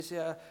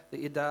the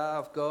Idah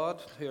of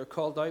God, who are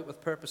called out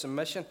with purpose and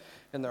mission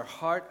in their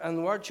heart.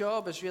 And our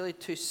job is really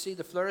to see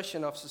the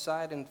flourishing of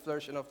society and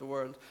flourishing of the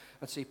world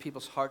and see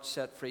people's hearts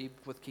set free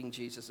with King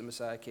Jesus, the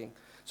Messiah King.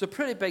 It's a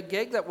pretty big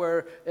gig that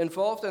we're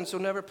involved in, so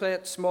never play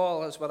it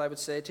small is what I would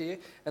say to you.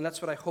 And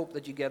that's what I hope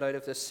that you get out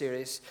of this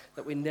series,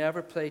 that we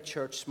never play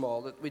church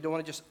small, that we don't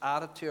want to just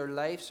add it to our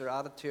lives or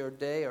add it to our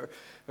day or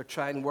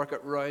try and work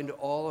it around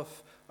all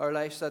of our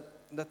lives,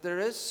 that there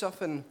is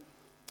something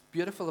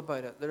beautiful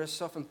about it. There is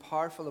something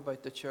powerful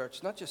about the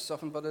church. Not just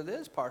something, but it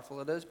is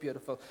powerful, it is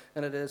beautiful,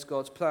 and it is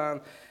God's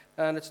plan.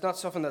 And it's not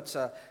something that's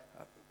a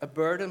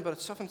burden, but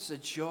it's something that's a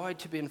joy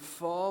to be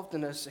involved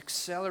in this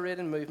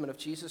accelerating movement of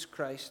Jesus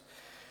Christ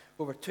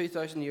over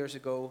 2,000 years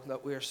ago,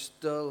 that we are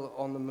still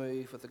on the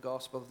move with the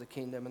gospel of the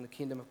kingdom, and the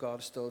kingdom of God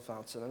is still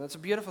advancing. And it's a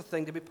beautiful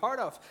thing to be part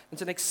of.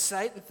 It's an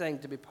exciting thing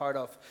to be part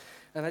of.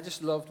 And I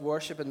just loved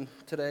worshiping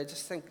today. I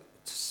just think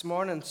this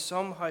morning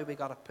somehow we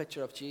got a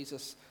picture of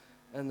Jesus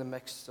in the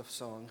mix of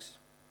songs.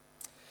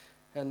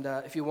 And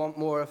if you want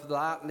more of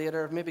that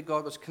later, maybe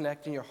God was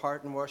connecting your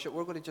heart in worship,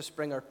 we're going to just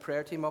bring our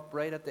prayer team up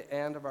right at the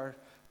end of our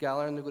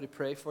gathering, and they're going to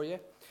pray for you.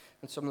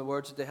 And some of the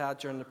words that they had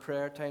during the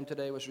prayer time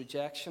today was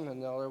rejection,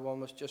 and the other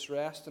one was just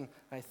rest. And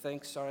I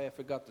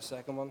forgot the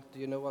second one. Do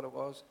you know what it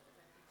was?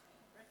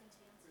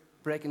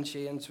 Breaking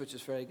chains, which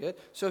is very good.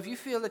 So if you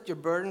feel that you're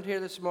burdened here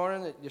this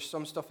morning, that there's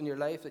some stuff in your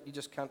life that you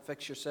just can't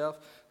fix yourself,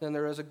 then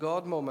there is a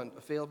God moment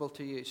available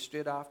to you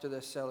straight after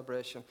this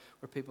celebration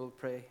where people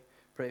pray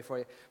for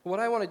you. But what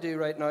I want to do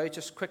right now is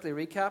just quickly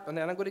recap, and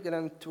then we're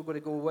going to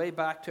go way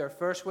back to our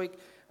first week,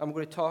 and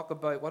we're going to talk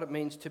about what it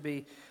means to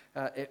be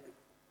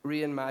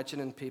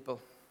reimagining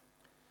people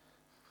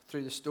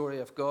through the story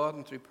of God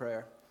and through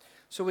prayer.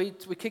 So we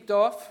kicked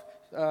off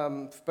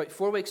about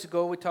 4 weeks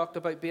ago. We talked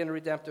about being a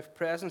redemptive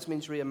presence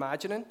means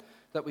reimagining,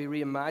 that we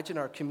reimagine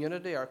our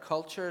community, our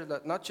culture,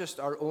 that not just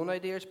our own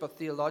ideas, but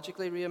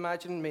theologically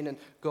reimagining, meaning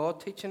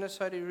God teaching us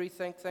how to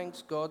rethink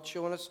things, God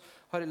showing us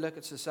how to look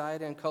at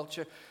society and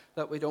culture,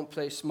 that we don't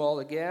play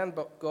small again,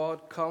 but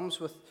God comes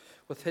with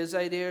his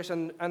ideas,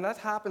 and that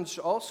happens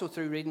also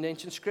through reading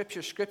ancient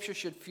scriptures. Scripture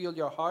should fuel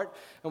your heart,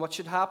 and what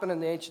should happen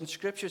in the ancient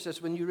scriptures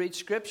is when you read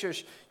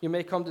scriptures, you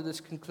may come to this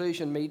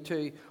conclusion, me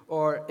too,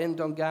 or in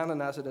Dungannon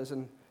as it is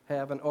in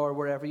heaven, or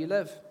wherever you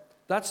live.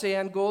 That's the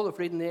end goal of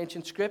reading the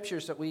ancient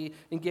scriptures, that we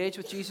engage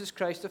with Jesus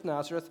Christ of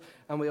Nazareth,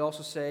 and we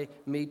also say,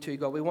 me too,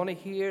 God. We want to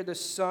hear the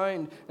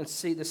sound and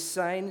see the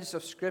signs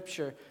of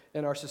scripture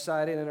in our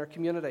society and in our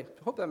community.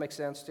 I hope that makes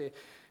sense to you.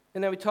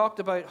 And then we talked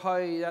about how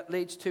that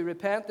leads to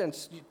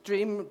repentance.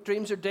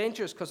 Dreams are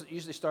dangerous because it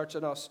usually starts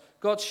in us.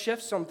 God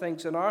shifts some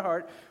things in our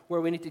heart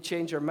where we need to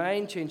change our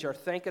mind, change our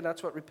thinking.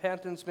 That's what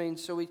repentance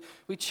means. So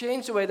we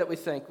change the way that we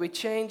think. We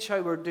change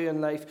how we're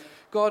doing life.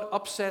 God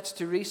upsets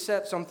to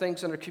reset some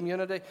things in our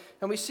community.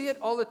 And we see it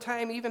all the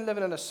time, even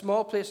living in a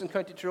small place in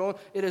County Tyrone.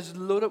 It is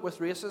loaded with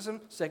racism,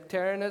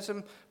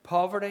 sectarianism,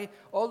 poverty,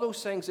 all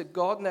those things that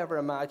God never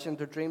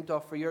imagined or dreamed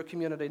of for your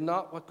community,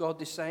 not what God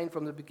designed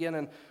from the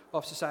beginning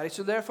of society.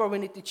 So therefore, we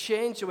need to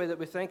change the way that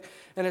we think,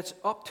 and it's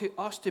up to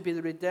us to be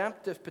the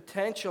redemptive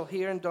potential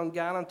here in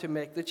Dungannon to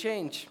make the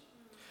change.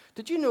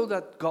 Did you know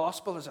that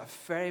gospel is a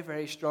very,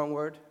 very strong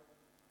word?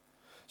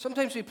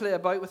 Sometimes we play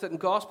about with it, and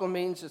gospel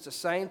means it's a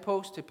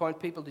signpost to point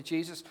people to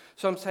Jesus.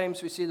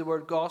 Sometimes we see the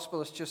word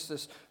gospel as just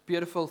this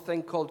beautiful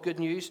thing called good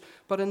news.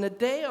 But in the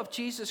day of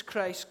Jesus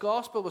Christ,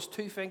 gospel was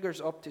 2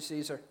 fingers up to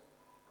Caesar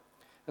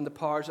and the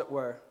powers that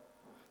were,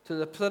 to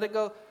the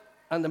political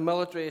and the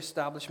military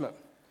establishment.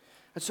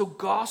 And so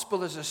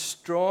gospel is a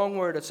strong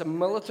word. It's a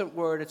militant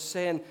word. It's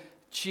saying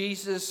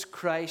Jesus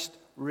Christ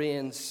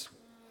reigns,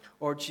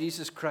 or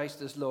Jesus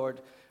Christ is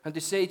Lord. And to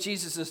say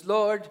Jesus is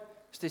Lord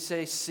is to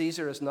say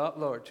Caesar is not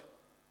Lord.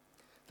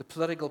 The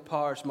political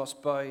powers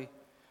must bow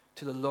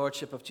to the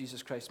lordship of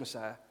Jesus Christ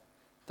Messiah.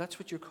 That's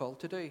what you're called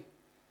to do.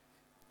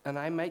 And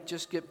I might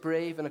just get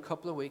brave in a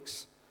couple of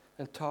weeks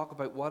and talk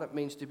about what it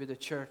means to be the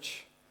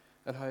church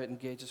and how it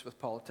engages with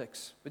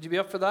politics. Would you be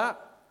up for that?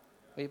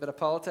 A wee bit of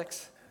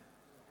politics?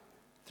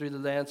 Through the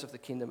lens of the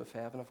kingdom of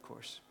heaven, of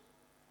course.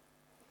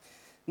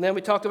 And then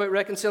we talked about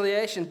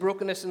reconciliation.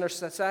 Brokenness in our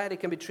society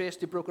can be traced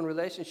to broken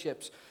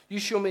relationships. You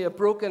show me a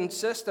broken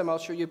system, I'll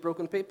show you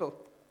broken people.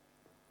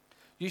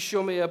 You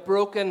show me a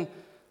broken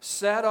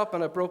setup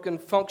and a broken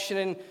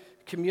functioning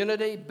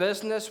community,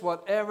 business,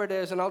 whatever it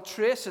is, and I'll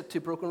trace it to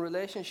broken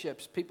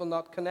relationships. People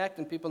not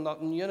connecting, people not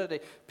in unity,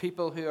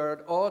 people who are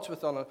at odds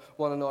with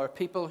one another,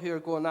 people who are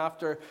going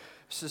after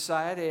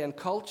society and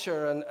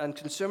culture and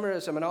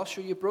consumerism, and I'll show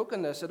you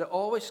brokenness. It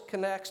always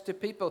connects to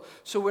people.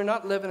 So we're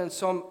not living in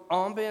some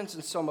ambience,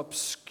 in some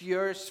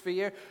obscure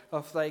sphere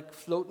of like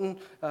floating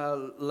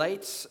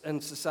lights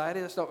in society.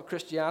 That's not what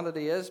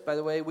Christianity is. By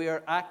the way, we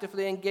are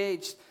actively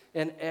engaged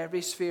in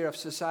every sphere of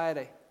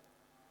society.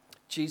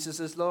 Jesus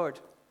is Lord.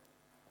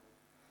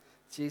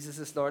 Jesus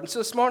is Lord. And so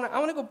this morning, I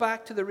want to go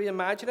back to the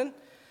reimagining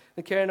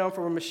and carrying on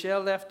from where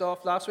Michelle left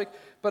off last week.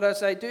 But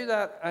as I do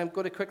that, I'm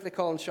going to quickly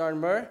call on Sharon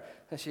Moore,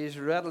 and she's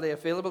readily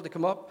available to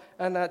come up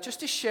and just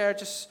to share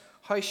just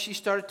how she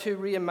started to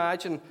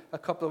reimagine a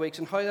couple of weeks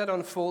and how that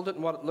unfolded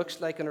and what it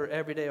looks like in her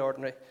everyday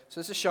ordinary. So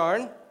this is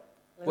Sharon.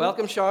 Hello.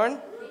 Welcome, Sharon.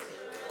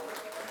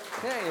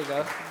 There you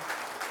go.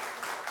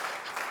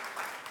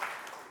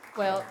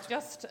 Well,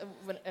 just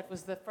when it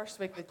was the first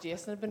week that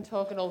Jason had been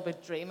talking all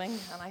about dreaming,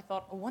 and I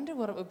thought, I wonder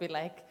what it would be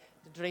like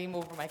to dream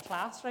over my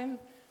classroom.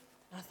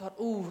 And I thought,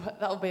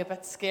 that would be a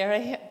bit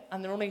scary.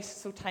 And they're only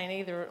so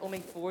tiny, they're only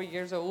 4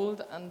 years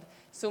old, and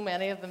so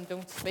many of them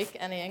don't speak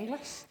any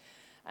English.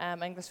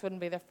 English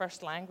wouldn't be their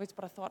first language,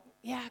 but I thought,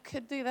 yeah, I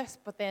could do this.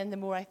 But then the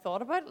more I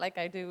thought about it, like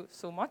I do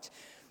so much,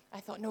 I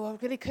thought, no, I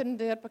really couldn't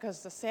do it because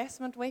it's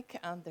assessment week,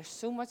 and there's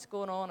so much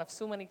going on. I have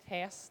so many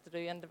tests to do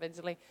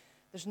individually.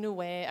 There's no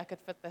way I could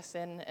fit this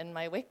in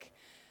my week.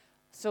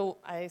 So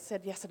I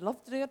said, yes, I'd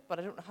love to do it, but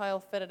I don't know how I'll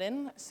fit it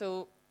in.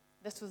 So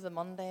this was the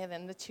Monday,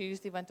 then the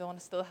Tuesday went on, I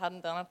still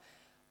hadn't done it.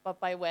 But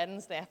by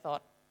Wednesday, I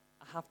thought,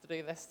 I have to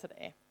do this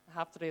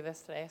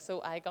today.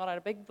 So I got out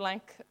a big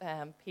blank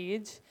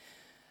page,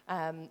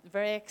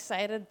 very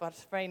excited, but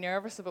very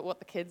nervous about what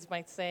the kids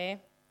might say.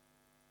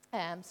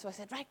 So I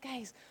said, right,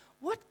 guys,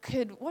 what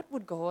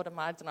would God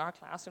imagine our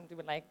classroom to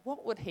be like?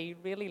 What would he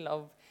really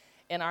love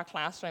in our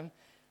classroom?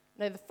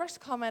 Now, the first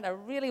comment I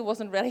really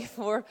wasn't ready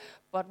for,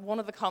 but one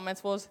of the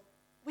comments was,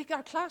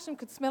 our classroom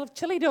could smell of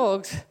chili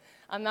dogs.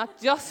 And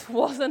that just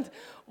wasn't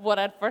what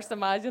I'd first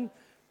imagined.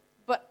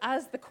 But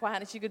as the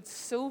quietness, you could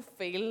so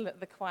feel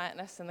the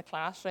quietness in the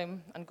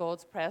classroom and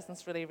God's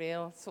presence really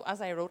real. So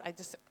as I wrote,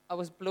 I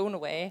was blown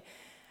away.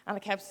 And I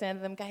kept saying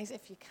to them, guys,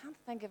 if you can't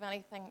think of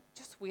anything,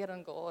 just wait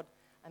on God.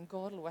 And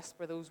God will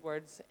whisper those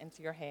words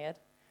into your head.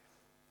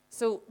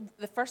 So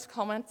the first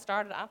comment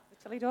started at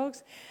the chili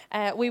dogs.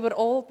 We would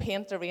all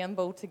paint a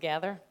rainbow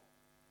together.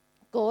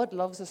 God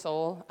loves us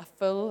all, a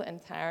full,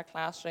 entire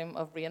classroom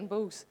of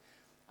rainbows.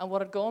 And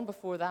what had gone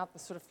before that, the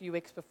sort of few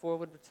weeks before,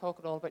 we were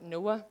talking all about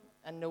Noah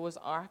and Noah's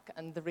Ark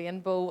and the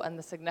rainbow and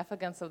the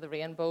significance of the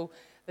rainbow,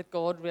 that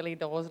God really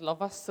does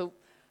love us. So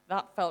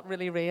that felt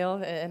really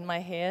real in my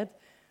head.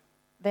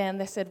 Then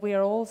they said, we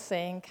are all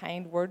saying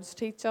kind words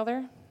to each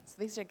other. So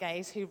these are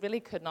guys who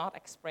really could not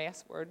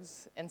express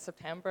words in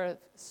September,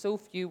 so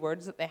few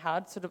words that they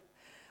had. Sort of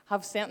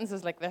have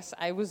sentences like this.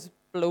 I was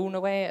blown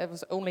away. It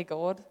was only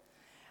God.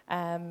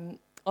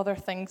 Other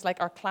things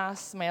like our class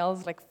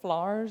smells like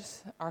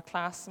flowers. Our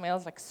class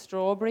smells like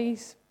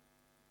strawberries.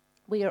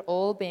 We are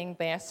all being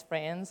best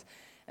friends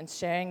and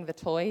sharing the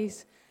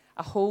toys.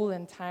 A whole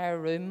entire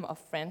room of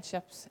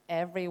friendships.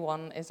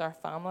 Everyone is our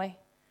family.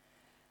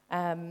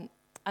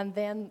 And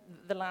then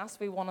the last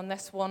wee one on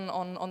this one,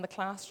 on the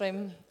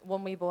classroom,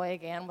 one wee boy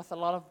again with a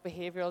lot of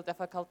behavioural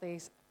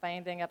difficulties,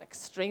 finding it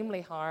extremely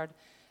hard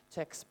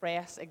to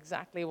express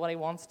exactly what he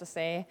wants to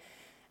say.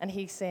 And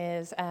he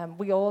says,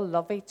 we all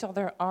love each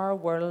other. Our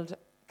world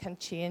can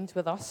change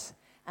with us.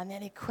 And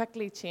then he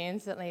quickly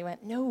changed it and he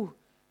went, no,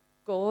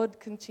 God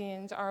can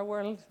change our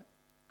world.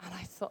 And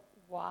I thought,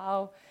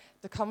 wow,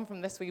 to come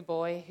from this wee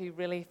boy who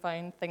really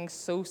found things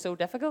so, so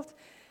difficult.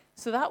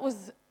 So that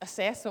was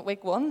assessment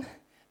week 1.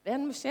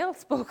 Then Michelle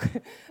spoke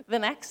the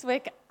next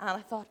week, and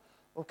I thought,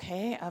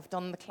 okay, I've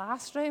done the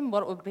classroom,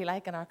 what it would be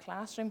like in our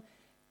classroom.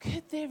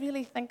 Could they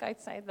really think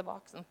outside the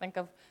box and think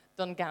of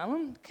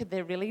Dungannon? Could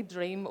they really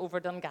dream over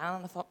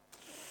Dungannon? I thought,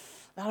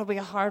 that'll be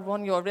a hard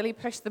one. You'll really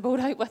push the boat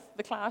out with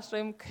the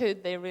classroom.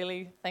 Could they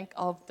really think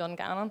of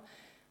Dungannon?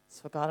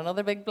 So I got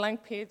another big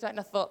blank page out, and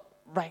I thought,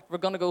 right, we're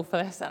going to go for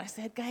this. And I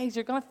said, guys,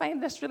 you're going to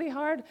find this really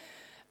hard.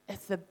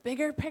 It's the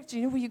bigger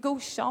picture, where you go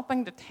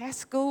shopping to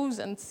Tesco's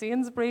and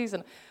Sainsbury's,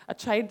 and I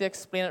tried to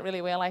explain it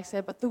really well. I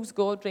said, but those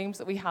God dreams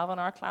that we have in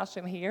our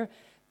classroom here,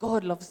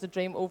 God loves to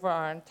dream over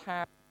our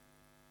entire...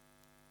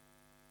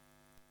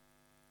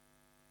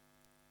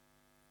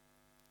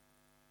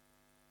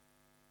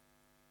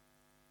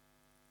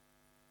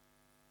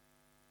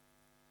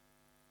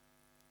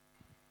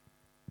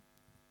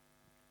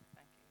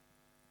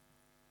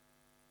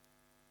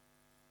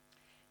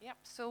 Yep,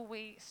 so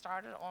we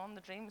started on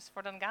the Dreams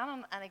for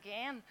Dungannon, and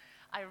again,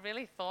 I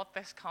really thought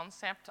this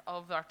concept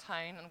of our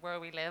town and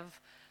where we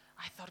live,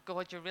 I thought,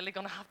 God, you're really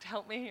going to have to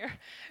help me here.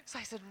 So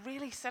I said,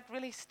 really sit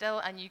really still,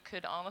 and you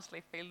could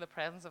honestly feel the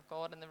presence of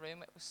God in the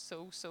room. It was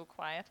so, so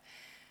quiet.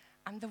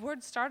 And the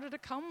words started to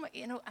come,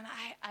 and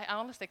I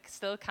honestly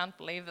still can't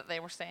believe that they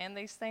were saying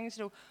these things.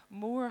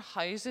 More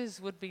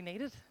houses would be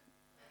needed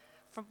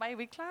for my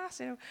wee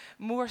class,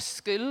 more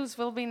schools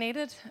will be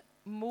needed.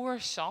 More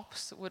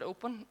shops would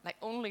open. Like,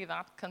 only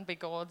that can be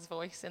God's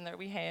voice in their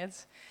wee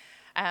heads.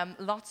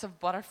 Lots of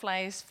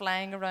butterflies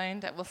flying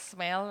around. It will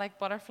smell like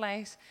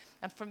butterflies.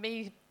 And for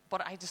me,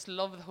 but I just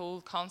love the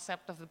whole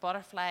concept of the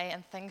butterfly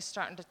and things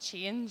starting to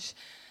change.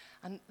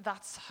 And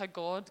that's how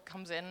God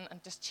comes in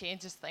and just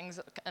changes things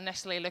that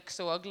initially look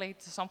so ugly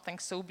to something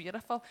so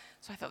beautiful.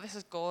 So I thought, this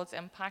is God's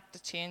impact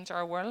to change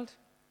our world.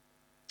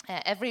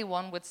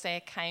 Everyone would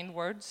say kind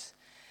words.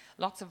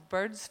 Lots of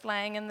birds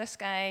flying in the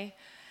sky.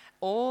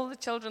 All the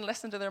children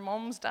listen to their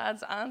mums,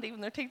 dads, and even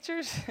their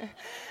teachers.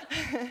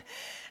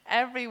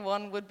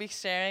 Everyone would be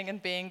sharing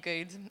and being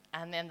good.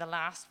 And then the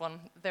last one,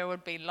 there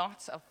would be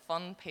lots of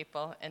fun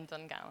people in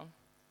Dungannon.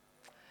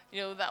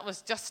 You know, that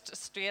was just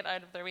straight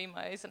out of their wee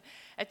mouths. And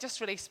it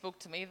just really spoke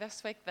to me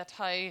this week, that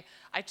how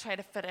I try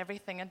to fit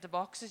everything into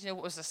boxes. You know,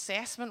 it was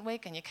assessment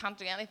week, and you can't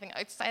do anything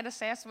outside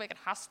assessment week. It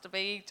has to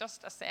be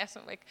just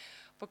assessment week.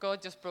 But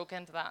God just broke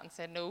into that and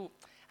said, no.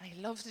 And he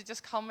loves to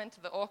just come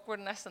into the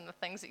awkwardness and the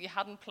things that you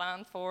hadn't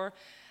planned for,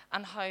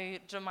 and how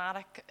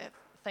dramatic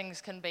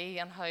things can be,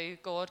 and how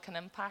God can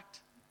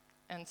impact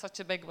in such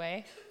a big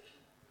way.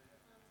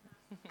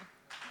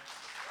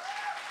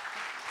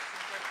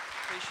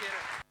 Appreciate it.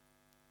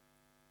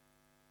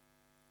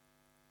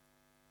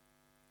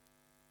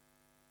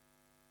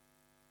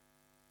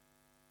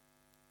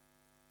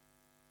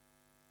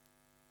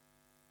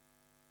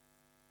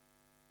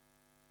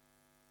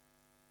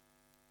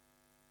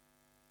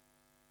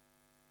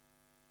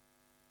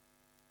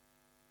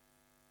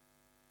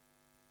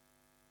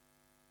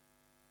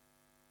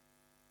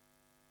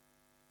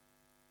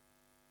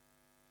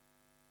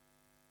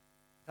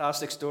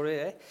 Fantastic story,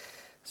 eh?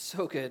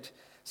 So good.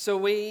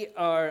 So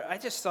I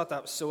just thought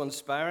that was so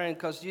inspiring,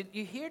 because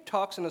you hear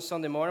talks on a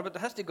Sunday morning, but it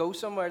has to go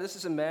somewhere. This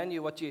is a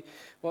menu. What you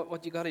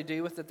got to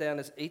do with it then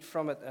is eat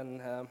from it,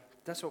 and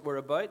that's what we're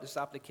about, this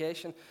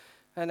application.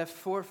 And if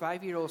 4 or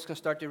 5-year-olds can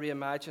start to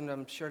reimagine,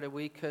 I'm sure that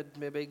we could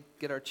maybe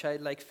get our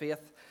childlike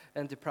faith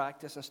into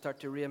practice and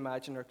start to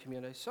reimagine our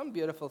community. Some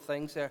beautiful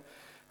things there.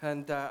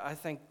 And I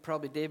think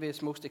probably Davey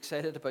is most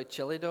excited about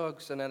chili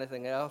dogs than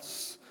anything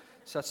else.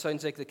 So that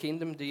sounds like the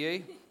kingdom to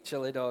you?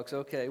 Chili dogs,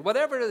 okay.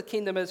 Whatever the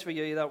kingdom is for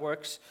you, that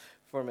works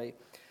for me.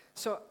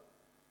 So,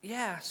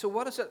 yeah, so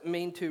what does it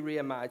mean to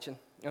reimagine?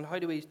 And how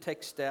do we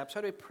take steps? How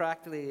do we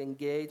practically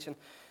engage?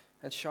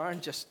 And Sharon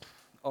just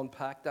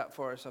unpacked that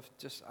for us, of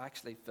just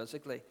actually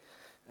physically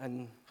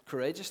and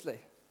courageously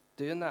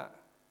doing that.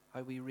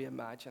 How we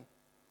reimagine.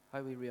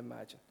 How we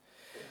reimagine.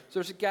 So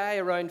there's a guy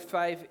around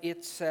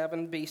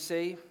 587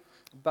 BC.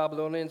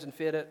 Babylonians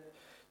invaded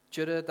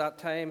Judah at that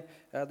time.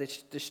 They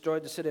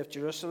destroyed the city of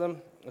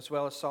Jerusalem, as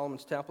well as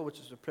Solomon's temple, which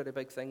is a pretty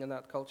big thing in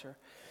that culture.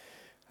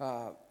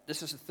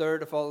 This is the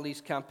third of all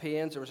these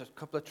campaigns. There was a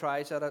couple of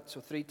tries at it, so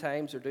 3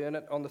 times they're doing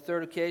it. On the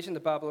third occasion, the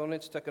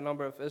Babylonians took a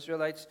number of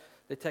Israelites.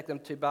 They took them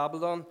to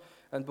Babylon,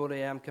 and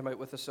Boney M came out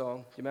with a song.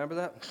 Do you remember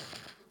that?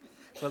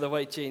 With the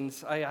white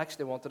jeans. I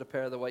actually wanted a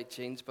pair of the white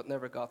jeans, but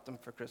never got them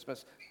for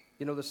Christmas.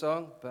 You know the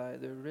song? By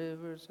the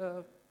rivers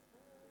of...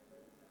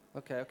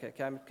 Okay,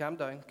 calm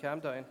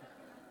down.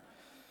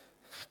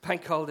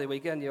 Bank holiday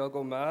weekend, you all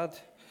go mad.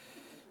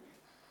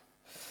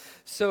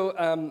 So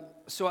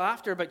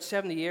after about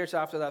 70 years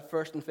after that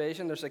first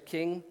invasion, there's a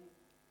king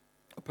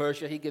of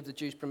Persia. He gives the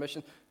Jews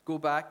permission. Go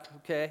back,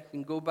 okay? You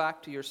can go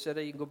back to your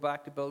city. You can go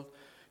back to build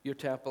your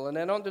temple. And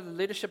then under the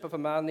leadership of a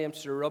man named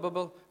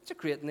Zerubbabel, it's a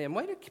great name.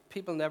 Why do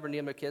people never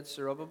name their kids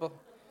Zerubbabel?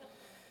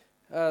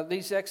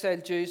 These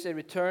exiled Jews, they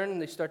return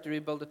and they start to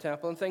rebuild the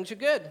temple, and things are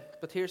good.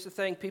 But here's the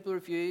thing, people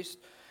refused.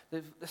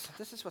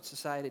 This is what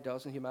society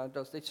does and humanity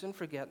does. They soon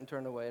forget and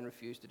turn away and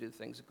refuse to do the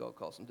things that God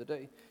calls them to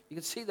do. You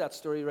can see that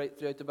story right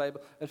throughout the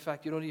Bible. In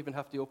fact, you don't even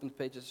have to open the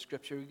pages of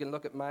Scripture. You can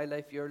look at my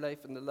life, your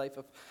life, and the life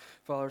of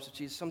followers of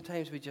Jesus.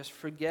 Sometimes we just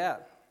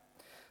forget.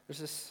 There's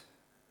this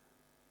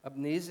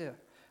amnesia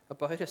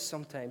about us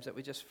sometimes, that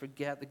we just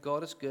forget that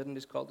God is good and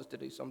He's called us to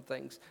do some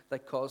things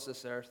that cause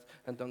this earth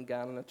and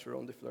Dungannon and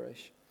Tyrone to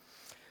flourish.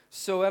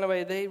 So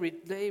anyway,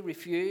 they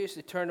refused.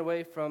 They turned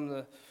away from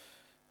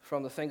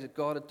the things that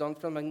God had done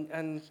for them,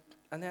 and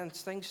then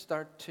things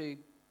start to,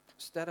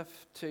 instead of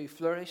to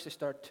flourish, they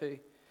start to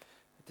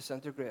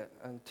disintegrate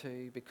and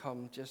to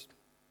become just,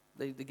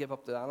 they give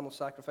up the animal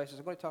sacrifices.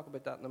 I'm going to talk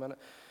about that in a minute.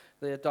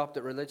 They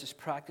adopted religious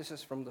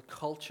practices from the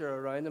culture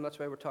around them. That's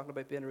why we're talking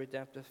about being a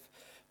redemptive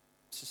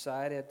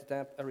society,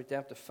 a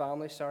redemptive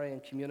family,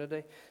 and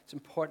community. It's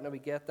important that we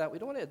get that. We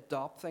don't want to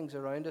adopt things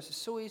around us. It's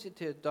so easy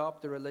to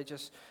adopt the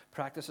religious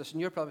practices,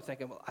 and you're probably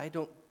thinking, well, I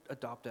don't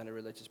adopt any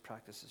religious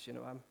practices. You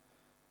know, I'm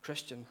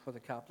Christian with a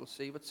capital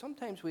C, but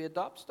sometimes we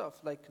adopt stuff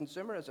like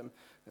consumerism,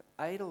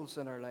 idols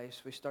in our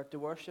lives. We start to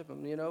worship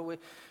them. You know,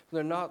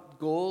 they're not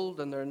gold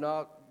and they're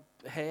not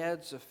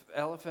heads of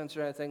elephants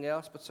or anything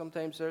else, but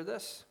sometimes they're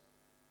this.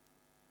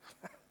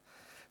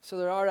 So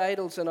there are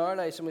idols in our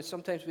lives, and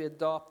sometimes we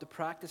adopt the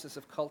practices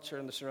of culture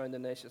in the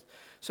surrounding nations.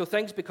 So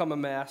things become a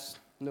mess.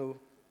 No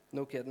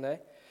kidding, eh?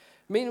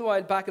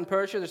 Meanwhile, back in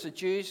Persia, there's a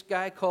Jewish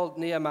guy called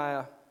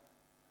Nehemiah.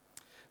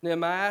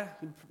 Nehemiah,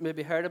 you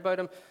maybe heard about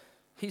him.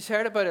 He's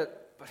heard about it,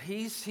 but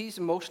he's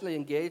emotionally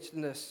engaged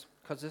in this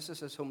because this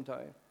is his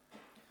hometown.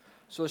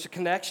 So there's a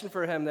connection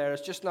for him there.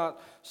 It's just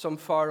not some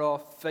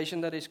far-off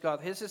vision that he's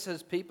got. This is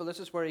his people. This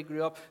is where he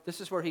grew up.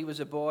 This is where he was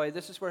a boy.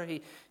 This is where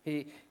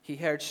he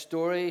heard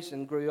stories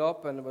and grew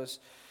up and was,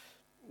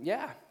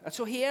 yeah. And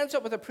so he ends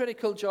up with a pretty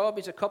cool job.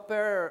 He's a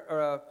cupbearer,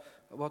 or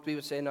what we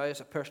would say now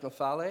is a personal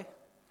valet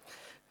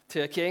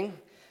to a king.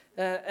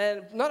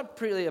 And not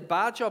really a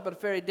bad job, but a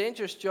very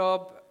dangerous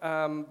job.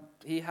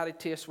 He had to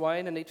taste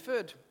wine and eat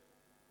food.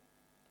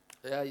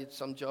 Yeah,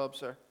 some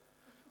jobs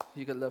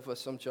you can live with,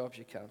 some jobs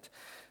you can't.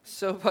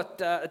 So,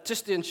 but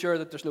just to ensure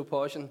that there's no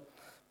poison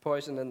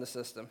in the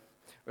system,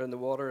 or in the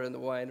water, or in the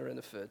wine, or in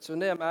the food. So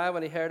Nehemiah,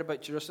 when he heard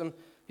about Jerusalem,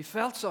 he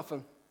felt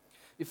something.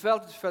 He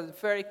felt it from the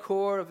very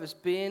core of his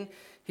being.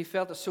 He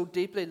felt it so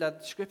deeply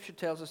that Scripture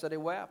tells us that he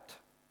wept.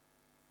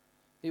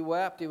 He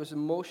wept. He was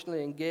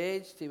emotionally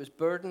engaged. He was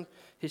burdened.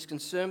 He's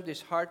consumed.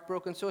 He's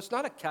heartbroken. So it's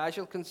not a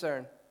casual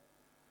concern.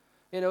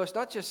 It's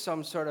not just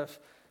some sort of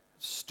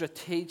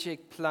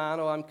strategic plan.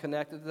 Oh, I'm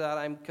connected to that.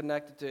 I'm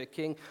connected to a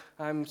king.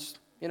 I'm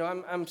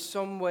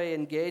some way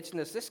engaged in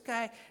this. This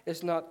guy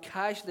is not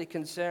casually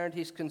concerned.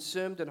 He's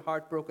consumed and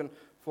heartbroken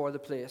for the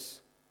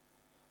place.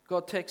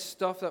 God takes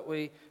stuff that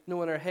we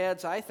know in our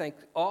heads, I think,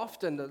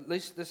 often, at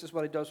least this is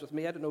what he does with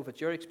me. I don't know if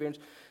it's your experience.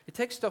 He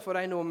takes stuff that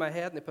I know in my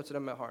head and he puts it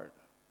in my heart.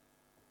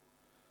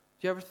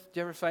 Do you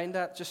ever find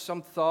that? Just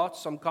some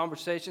thoughts, some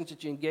conversations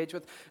that you engage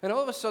with, and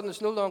all of a sudden it's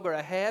no longer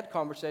a head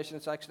conversation,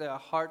 it's actually a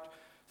heart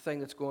thing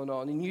that's going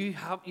on. And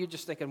you're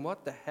just thinking,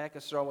 what the heck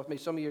is wrong with me?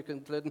 Some of you are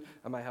concluding,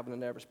 am I having a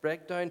nervous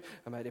breakdown?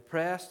 Am I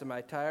depressed? Am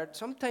I tired?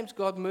 Sometimes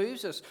God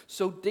moves us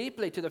so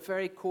deeply to the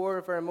very core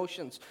of our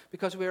emotions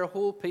because we are a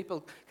whole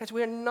people. Because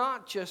we're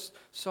not just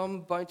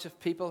some bunch of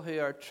people who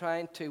are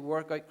trying to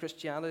work out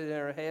Christianity in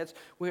our heads.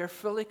 We are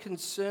fully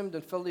consumed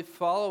and fully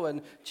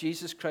following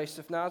Jesus Christ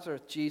of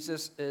Nazareth.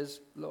 Jesus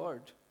is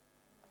Lord.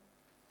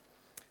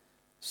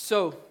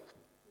 So,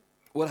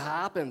 what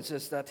happens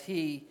is that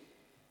he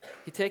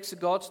takes the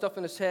God stuff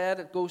in his head,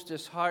 it goes to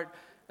his heart,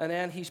 and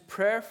then he's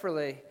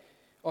prayerfully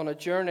on a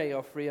journey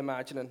of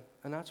reimagining.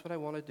 And that's what I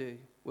want to do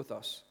with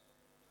us.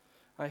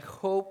 I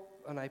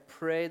hope and I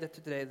pray that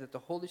today that the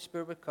Holy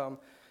Spirit would come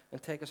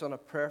and take us on a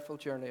prayerful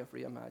journey of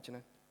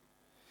reimagining.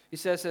 He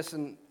says this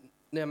in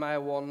Nehemiah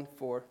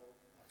 1:4.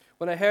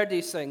 When I heard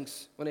these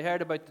things, when I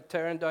heard about the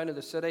tearing down of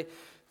the city,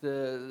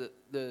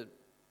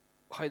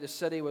 how the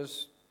city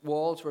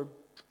walls were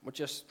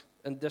just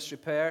in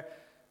disrepair.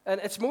 And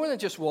it's more than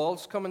just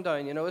walls coming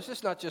down, It's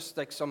just not just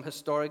like some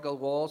historical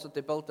walls that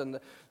they built and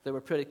they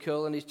were pretty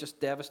cool and he's just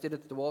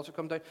devastated that the walls are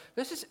coming down.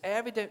 This is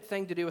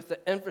everything to do with the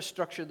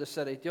infrastructure of the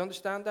city. Do you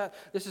understand that?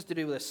 This is to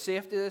do with the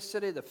safety of the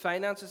city, the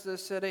finances of the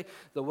city,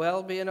 the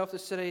well-being of the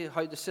city,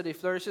 how the city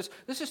flourishes.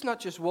 This is not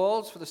just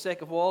walls for the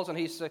sake of walls and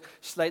he's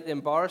slightly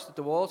embarrassed that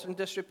the walls are in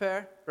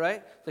disrepair,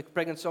 right? Like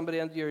bringing somebody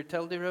into your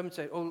utility room and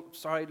saying, oh,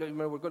 sorry,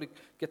 we're going to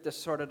get this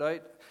sorted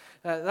out.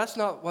 That's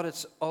not what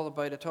it's all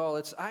about at all.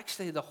 It's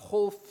actually the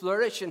whole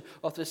flourishing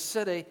of the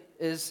city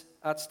is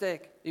at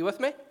stake. Are you with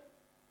me?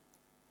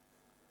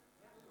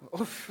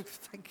 Oh,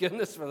 thank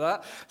goodness for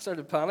that. I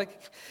started to panic.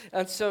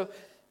 And so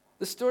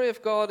the story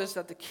of God is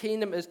that the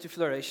kingdom is to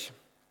flourish.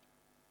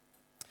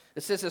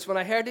 It says this, when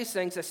I heard these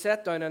things, I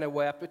sat down and I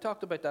wept. We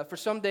talked about that. For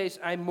some days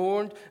I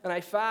mourned and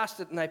I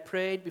fasted and I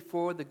prayed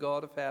before the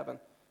God of heaven.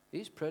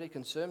 He's pretty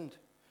consumed.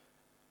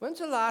 When's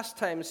the last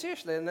time,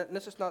 seriously, and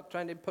this is not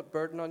trying to put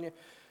burden on you,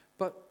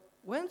 but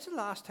when's the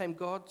last time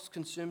God's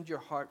consumed your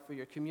heart for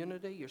your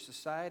community, your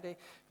society,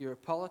 your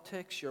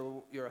politics,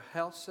 your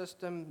health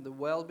system, the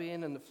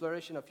well-being and the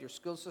flourishing of your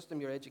school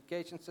system, your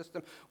education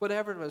system,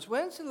 whatever it is?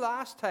 When's the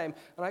last time,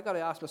 and I got to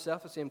ask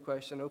myself the same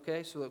question,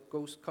 okay, so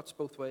it cuts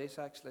both ways,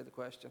 actually, the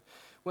question.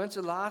 When's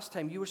the last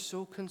time you were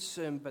so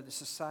consumed by the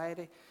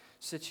society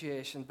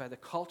situation, by the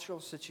cultural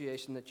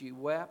situation that you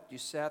wept, you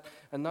sat,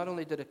 and not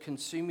only did it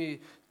consume you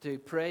to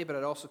pray, but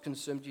it also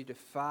consumed you to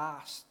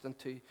fast and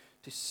to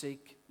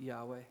seek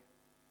Yahweh?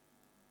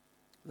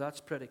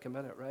 That's pretty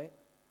committed, right?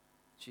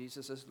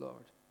 Jesus is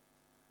Lord.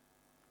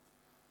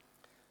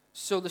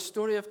 So the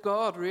story of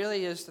God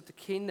really is that the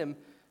kingdom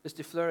is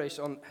to flourish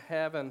on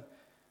heaven,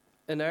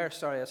 in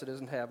earth, as it is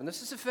in heaven.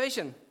 This is a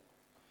vision.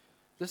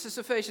 This is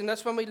a vision.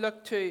 That's when we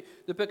look to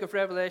the book of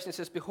Revelation. It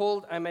says,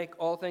 behold, I make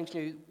all things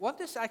new. What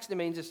this actually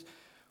means is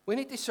we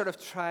need to sort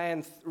of try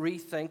and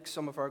rethink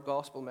some of our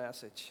gospel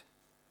message.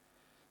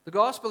 The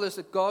gospel is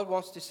that God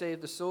wants to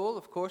save the soul.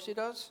 Of course he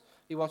does.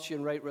 He wants you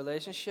in right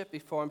relationship. He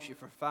forms you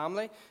for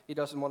family. He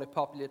doesn't want to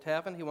populate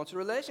heaven. He wants a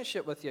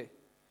relationship with you.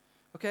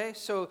 Okay,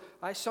 so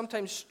I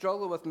sometimes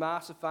struggle with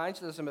mass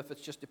evangelism if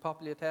it's just to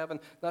populate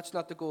heaven. That's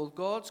not the goal.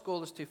 God's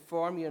goal is to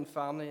form you in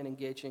family and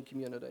engage you in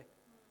community.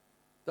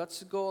 That's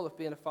the goal of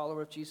being a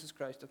follower of Jesus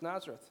Christ of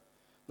Nazareth,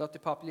 not to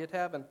populate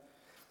heaven.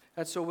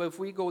 And so if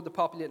we go the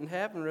populating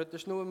heaven route,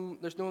 there's no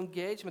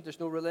engagement, there's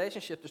no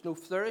relationship, there's no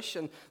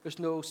flourishing, there's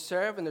no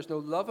serving, there's no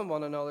loving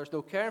one another, there's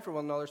no caring for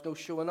one another, there's no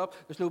showing up,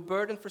 there's no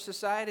burden for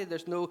society,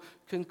 there's no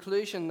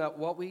conclusion that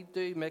what we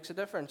do makes a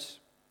difference.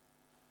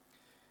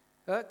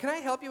 Can I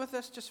help you with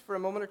this just for a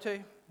moment or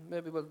two?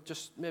 Maybe we'll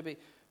just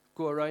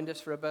go around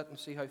this for a bit and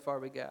see how far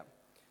we get.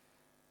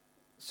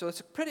 So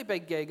it's a pretty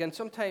big gig, and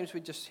sometimes we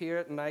just hear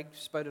it, and I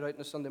spout it out on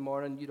a Sunday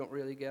morning, and you don't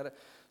really get it.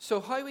 So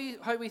how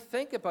we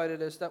think about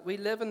it is that we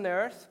live in the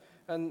earth,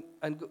 and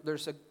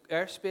there's a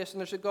earth space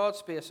and there's a God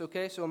space,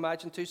 okay? So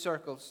imagine two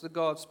circles, the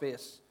God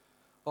space,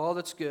 all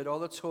that's good, all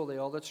that's holy,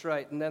 all that's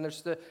right. And then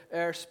there's the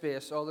earth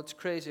space, all that's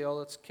crazy, all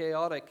that's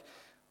chaotic,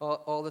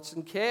 all that's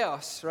in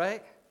chaos,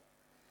 right?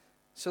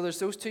 So there's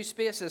those two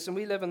spaces, and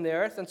we live on the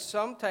earth, and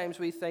sometimes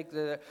we think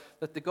that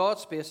the God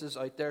space is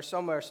out there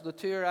somewhere, so the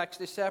two are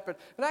actually separate.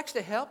 It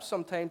actually helps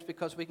sometimes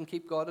because we can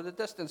keep God at a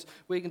distance.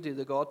 We can do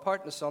the God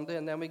part on a Sunday,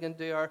 and then we can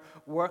do our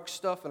work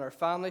stuff, and our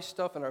family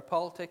stuff, and our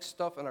politics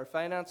stuff, and our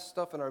finance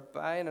stuff, and our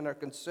buying, and our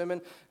consuming,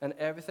 and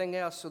everything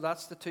else. So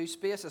that's the two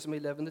spaces, and we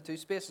live in the two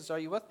spaces. Are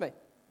you with me? Do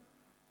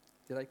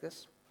you like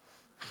this?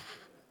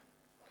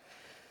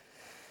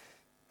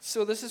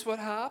 So this is what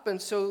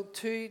happens. So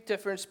two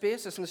different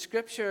spaces. And the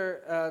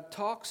Scripture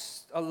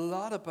talks a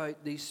lot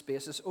about these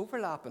spaces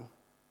overlapping.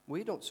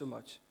 We don't so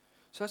much.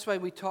 So that's why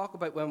we talk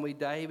about when we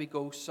die, we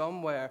go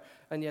somewhere.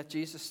 And yet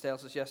Jesus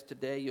tells us, yes,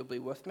 today you'll be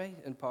with me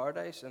in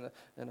paradise.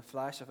 In a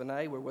flash of an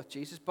eye, we're with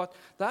Jesus. But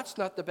that's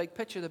not the big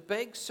picture. The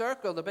big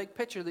circle, the big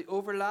picture, the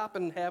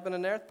overlapping heaven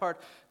and earth part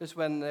is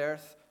when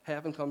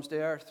heaven comes to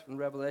earth. In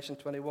Revelation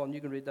 21,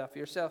 you can read that for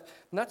yourself.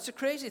 And that's the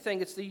crazy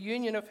thing. It's the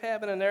union of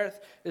heaven and earth.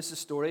 It's the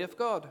story of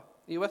God. Are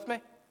you with me?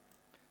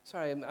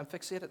 Sorry, I'm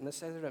fixated in this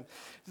side of the room.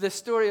 The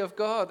story of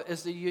God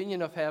is the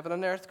union of heaven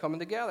and earth coming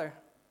together.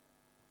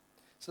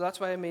 So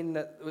that's why I mean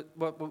that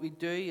what we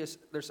do is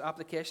there's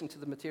application to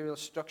the material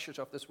structures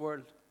of this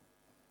world.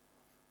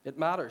 It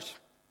matters.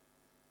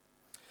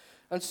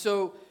 And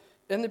so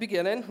in the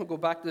beginning, we'll go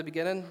back to the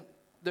beginning.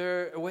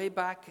 There, way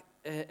back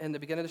in the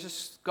beginning, there's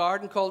this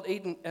garden called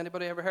Eden.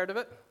 Anybody ever heard of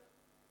it?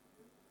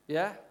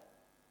 Yeah?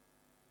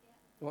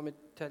 You want me to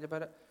tell you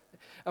about it?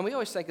 And we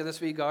always think of this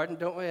wee garden,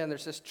 don't we? And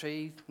there's this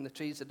tree, and the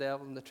tree's the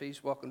devil, and the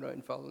tree's walking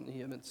around following the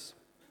humans.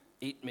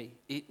 Eat me,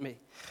 eat me.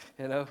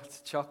 You know,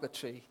 it's a chocolate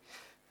tree.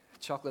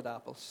 Chocolate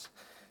apples.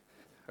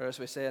 Or as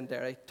we say in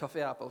Derry,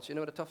 toffee apples. You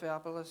know what a toffee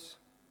apple is?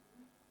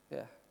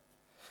 Yeah.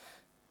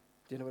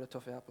 Do you know what a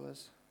toffee apple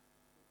is?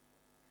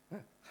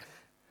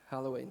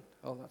 Halloween,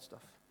 all that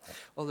stuff.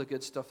 All the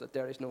good stuff that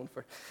Derry's known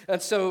for.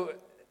 And so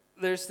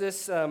there's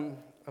this,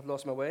 I've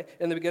lost my way.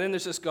 In the beginning,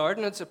 there's this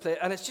garden, it's a place,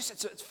 and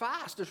it's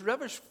fast. There's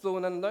rivers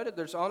flowing in and out of it.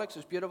 There's onyx,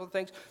 there's beautiful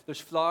things. There's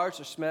flowers,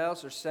 there's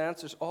smells, there's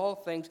scents, there's all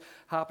things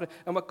happening.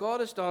 And what God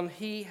has done,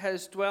 He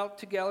has dwelt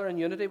together in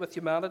unity with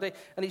humanity,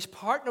 and He's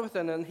partnered with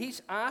it, and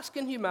He's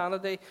asking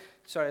humanity,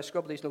 sorry, I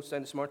scrubbed these notes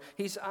down this morning.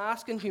 He's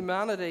asking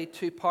humanity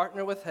to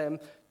partner with Him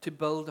to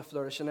build a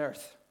flourishing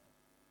earth.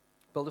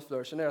 Build a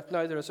flourishing earth.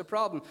 Now, there is a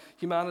problem.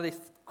 Humanity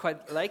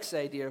quite likes the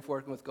idea of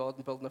working with God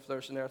and building a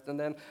flourishing earth. And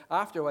then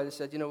after a while, they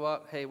said, you know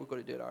what? Hey, we're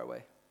going to do it our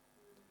way.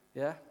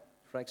 Yeah?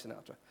 Frank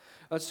Sinatra.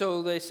 And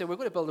so they said, we're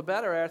going to build a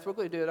better earth. We're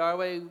going to do it our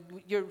way.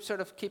 You're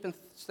sort of keeping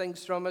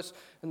things from us.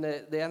 And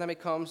the enemy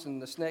comes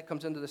and the snake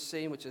comes into the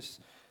sea, which is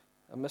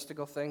a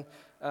mystical thing.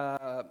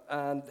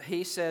 And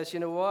he says,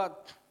 you know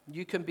what?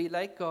 You can be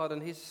like God.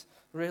 And he's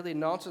really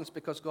nonsense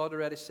because God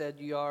already said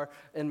you are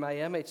in my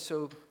image.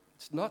 So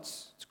it's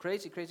nuts. It's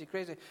crazy, crazy,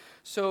 crazy.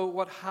 So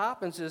what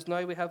happens is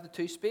now we have the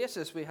two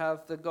spaces. We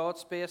have the God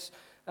space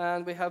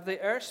and we have the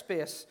earth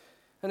space.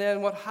 And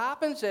then what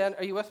happens then,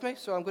 are you with me?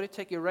 So I'm going to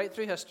take you right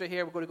through history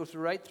here. We're going to go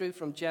right through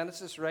from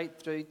Genesis right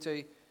through to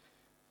the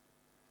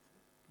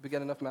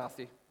beginning of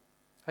Matthew.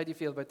 How do you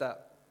feel about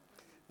that?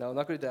 No, I'm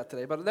not going to do that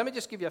today. But let me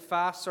just give you a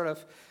fast sort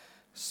of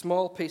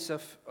small piece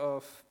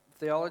of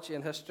theology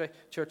and history,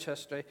 church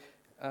history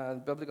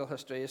and biblical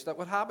history. Is that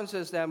what happens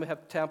is then we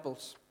have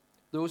temples.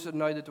 Those are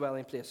now the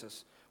dwelling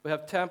places. We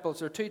have temples.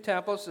 There are two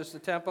temples. There's the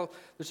temple,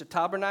 there's a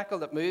tabernacle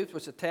that moved,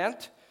 was a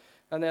tent,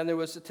 and then there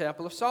was the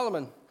Temple of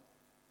Solomon,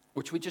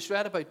 which we just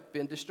read about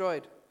being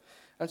destroyed.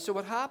 And so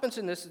what happens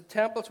in this, the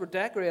temples were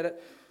decorated.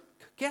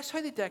 Guess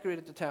how they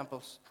decorated the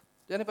temples?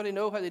 Does anybody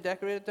know how they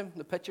decorated them?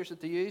 The pictures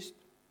that they used?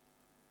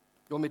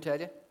 You want me to tell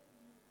you?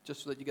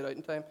 Just so that you get out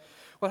in time.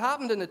 What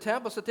happened in the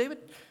temples, that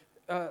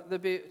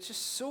they'd be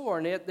just so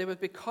ornate. They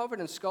would be covered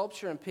in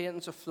sculpture and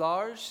paintings of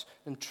flowers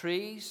and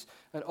trees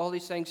and all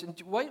these things. And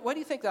why do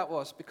you think that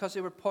was? Because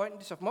they were pointing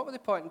to something. What were they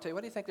pointing to?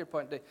 What do you think they were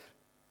pointing to?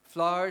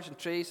 Flowers and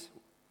trees?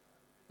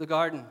 The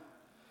garden.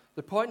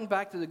 They're pointing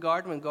back to the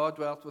garden when God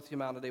dwelt with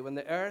humanity, when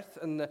the earth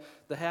and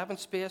the heaven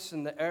space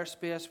and the earth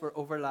space were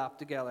overlapped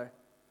together.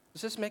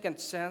 Is this making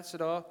sense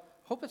at all?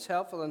 Hope it's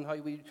helpful in how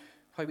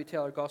we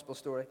tell our gospel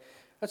story.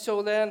 And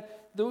so then,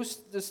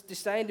 this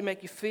designed to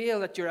make you feel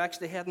that you're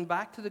actually heading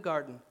back to the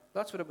garden.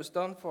 That's what it was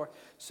done for,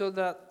 so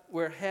that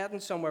we're heading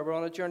somewhere, we're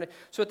on a journey.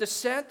 So at the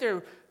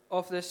center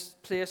of this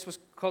place was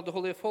called the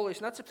Holy of Holies,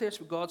 and that's a place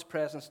where God's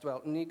presence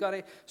dwelt. And you've got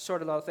to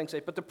sort a lot of things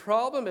out. But the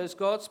problem is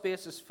God's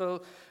space is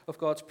full of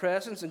God's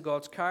presence and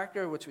God's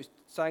character, which we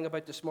sang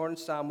about this morning,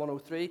 Psalm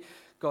 103.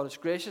 God is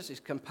gracious, He's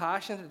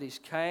compassionate, He's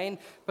kind,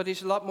 but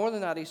He's a lot more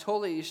than that. He's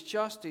holy, He's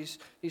just,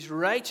 He's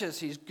righteous,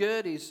 He's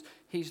good,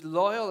 He's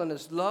loyal in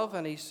His love,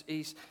 and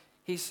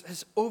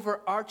His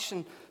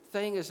overarching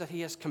thing is that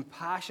He has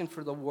compassion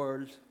for the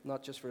world,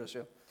 not just for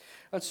Israel.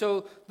 And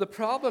so the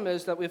problem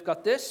is that we've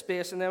got this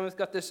space, and then we've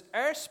got this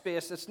earth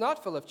space that's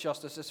not full of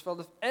justice. It's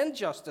full of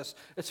injustice.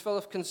 It's full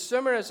of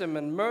consumerism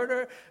and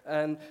murder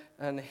and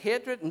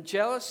hatred and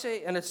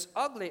jealousy, and it's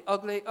ugly,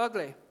 ugly,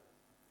 ugly.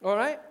 All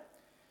right?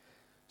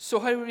 So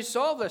how do we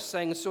resolve this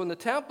thing? So in the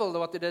temple,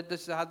 what they did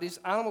is they had these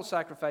animal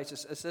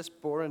sacrifices. Is this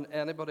boring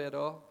anybody at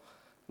all?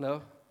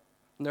 No?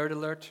 Nerd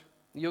alert.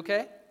 You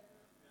okay?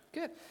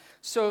 Good.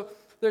 So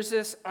there's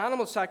this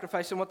animal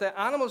sacrifice, and what the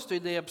animals do,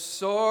 they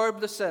absorb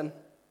the sin.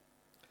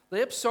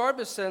 They absorb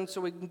the sin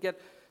so we can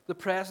get the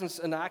presence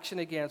in action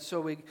again.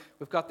 So we've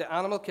got the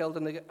animal killed,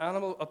 and the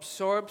animal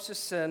absorbs the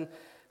sin,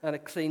 and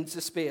it cleans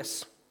the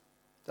space.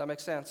 Does that make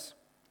sense?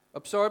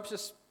 Absorbs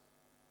the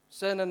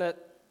sin, and it's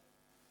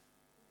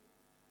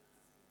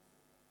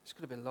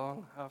going to be a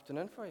long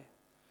afternoon for you.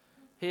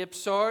 He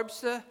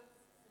absorbs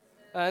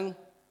and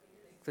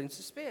cleans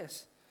the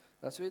space.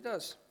 That's what he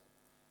does.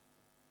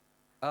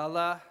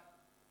 Allah,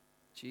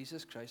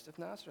 Jesus Christ of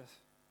Nazareth.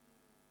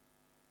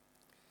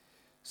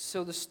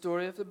 So the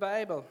story of the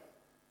Bible,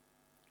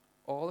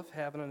 all of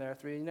heaven and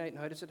earth reunite. And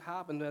how does it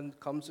happen? Then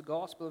comes the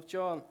Gospel of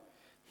John.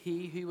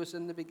 He who was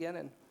in the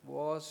beginning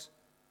was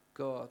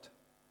God,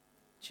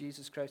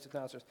 Jesus Christ of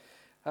Nazareth.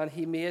 And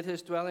he made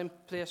his dwelling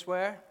place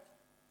where?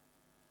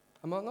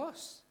 Among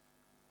us.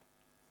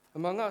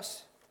 Among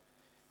us.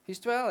 He's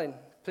dwelling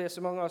place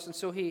among us. And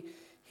so he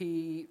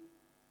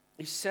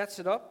sets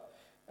it up,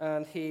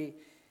 and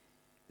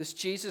this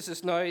Jesus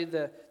is now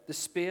the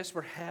space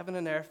where heaven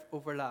and earth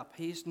overlap.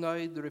 He's now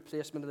the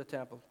replacement of the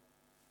temple.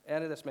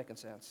 Any of this making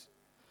sense?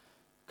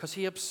 Because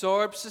he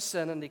absorbs the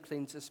sin and he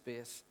cleans the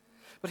space.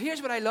 But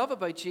here's what I love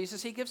about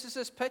Jesus. He gives us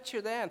this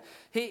picture then.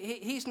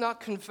 He's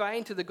not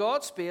confined to the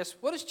God space.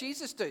 What does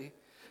Jesus do?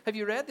 Have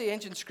you read the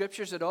ancient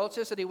scriptures at all? It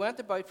says that he went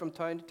about from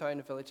town to town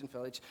and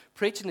village,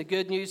 preaching the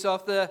good news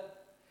of the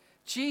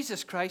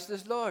Jesus Christ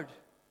is Lord.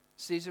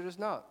 Caesar is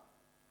not.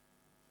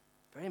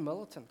 Very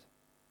militant.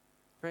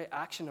 Very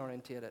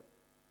action-orientated.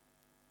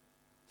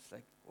 It's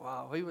like,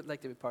 wow, who would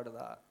like to be part of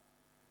that?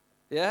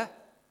 Yeah?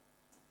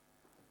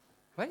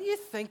 Why do you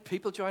think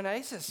people join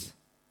ISIS?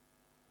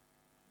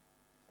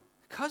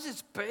 Because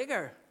it's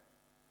bigger.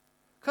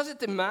 Because it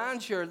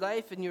demands your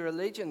life and your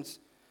allegiance.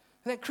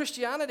 And then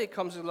Christianity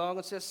comes along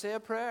and says, say a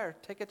prayer,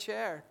 take a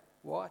chair,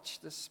 watch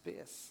this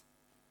space.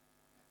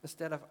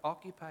 Instead of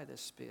occupy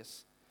this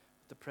space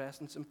with the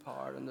presence and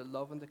power and the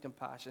love and the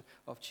compassion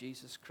of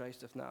Jesus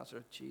Christ of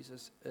Nazareth.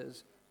 Jesus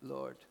is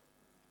Lord.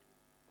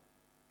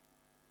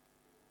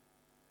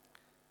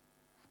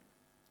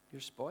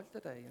 You're spoiled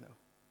today, you know.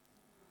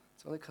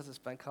 It's only because it's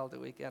bank holiday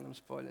weekend I'm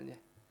spoiling you.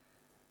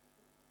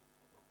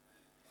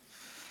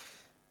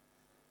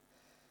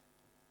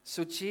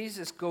 So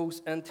Jesus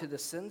goes into the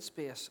sin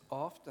space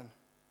often.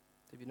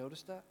 Have you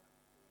noticed that?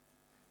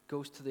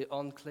 Goes to the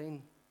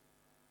unclean,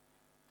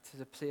 to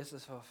the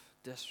places of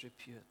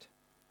disrepute.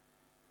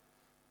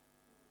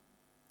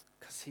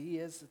 Because he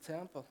is the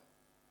temple.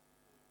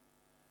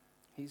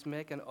 He's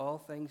making all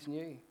things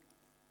new.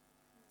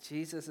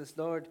 Jesus is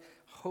Lord.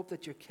 Hope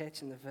that you're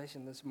catching the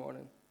vision this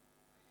morning.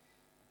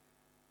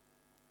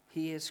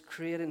 He is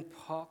creating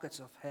pockets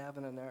of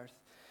heaven and earth.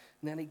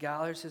 And then he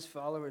gathers his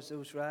followers,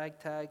 those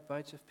ragtag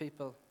bunch of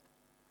people.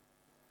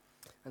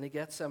 And he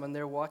gets them, and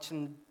they're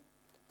watching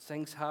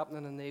things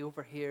happening, and they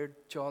overhear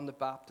John the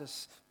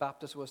Baptist.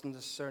 Baptist wasn't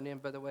his surname,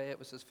 by the way, it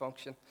was his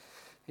function.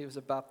 He was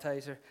a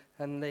baptizer.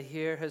 And they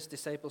hear his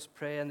disciples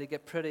pray, and they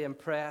get pretty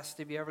impressed.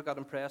 Have you ever got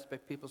impressed by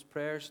people's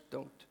prayers?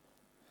 Don't.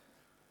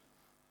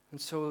 And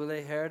so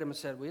they heard him and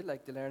said, we'd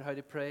like to learn how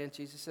to pray. And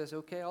Jesus says,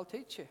 okay, I'll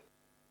teach you.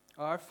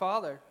 Our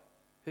Father,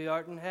 who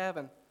art in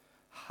heaven,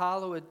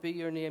 hallowed be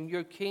your name.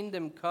 Your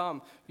kingdom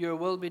come. Your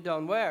will be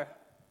done. Where?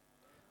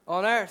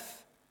 On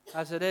earth,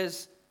 as it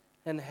is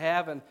in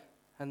heaven.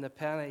 And the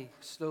penny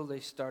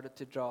slowly started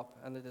to drop,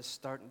 and it is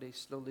starting to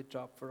slowly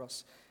drop for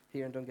us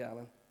here in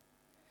Dungannon.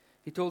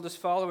 He told his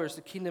followers,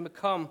 the kingdom had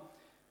come.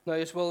 Now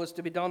his will is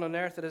to be done on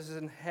earth as it is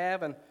in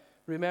heaven.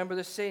 Remember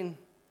the scene,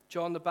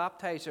 John the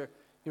Baptizer.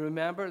 You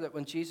remember that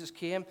when Jesus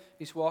came,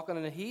 he's walking,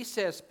 and he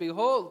says,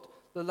 behold,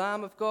 the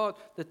Lamb of God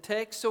that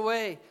takes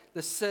away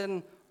the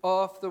sin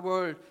of the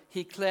world.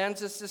 He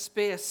cleanses the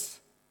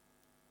space.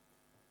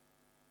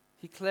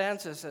 He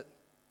cleanses it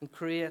and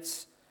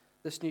creates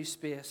this new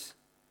space.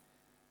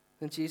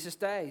 Then Jesus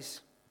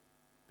dies.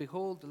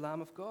 Behold, the Lamb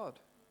of God.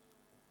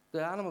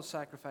 The animal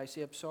sacrifice,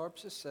 he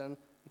absorbs his sin,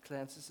 he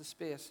cleanses the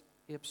space.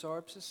 He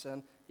absorbs his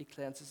sin, he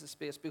cleanses the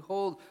space.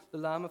 Behold, the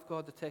Lamb of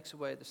God that takes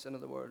away the sin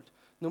of the world.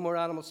 No more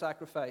animal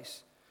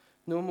sacrifice.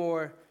 No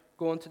more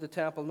going to the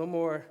temple. No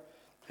more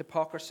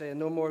hypocrisy, and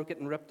no more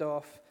getting ripped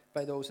off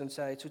by those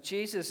inside. So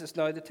Jesus is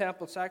now the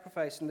temple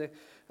sacrifice, and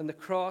the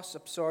cross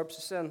absorbs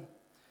the sin.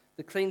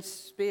 The clean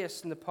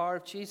space and the power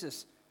of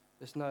Jesus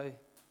is now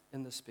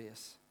in the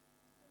space.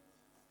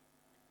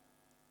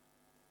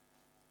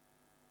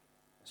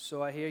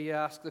 So I hear you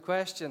ask the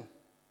question,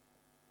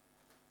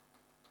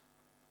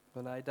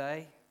 when I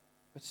die,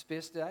 which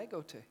space do I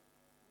go to?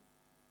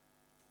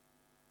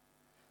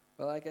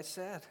 Well, like I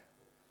said,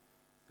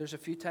 there's a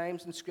few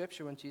times in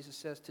Scripture when Jesus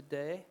says,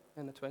 today,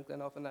 in the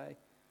twinkling of an eye,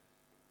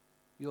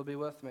 you'll be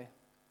with me.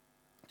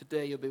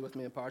 Today you'll be with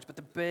me in powers. But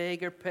the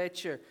bigger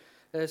picture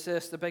is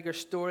this, the bigger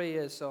story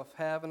is of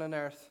heaven and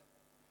earth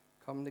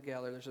coming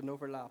together. There's an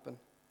overlapping.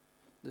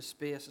 The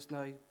space is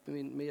now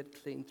being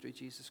made clean through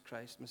Jesus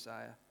Christ,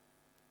 Messiah.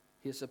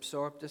 He has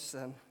absorbed the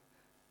sin,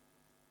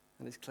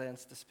 and he's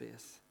cleansed the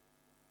space.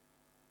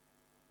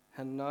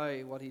 And now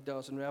what he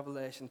does in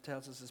Revelation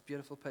tells us this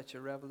beautiful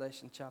picture,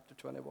 Revelation chapter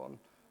 21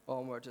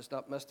 onwards. It's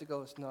not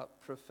mystical, it's not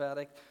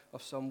prophetic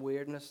of some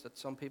weirdness that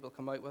some people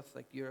come out with,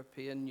 like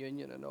European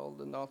Union and all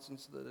the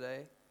nonsense of the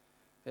day.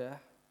 Yeah,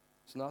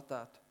 it's not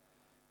that.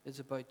 It's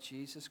about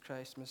Jesus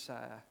Christ,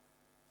 Messiah,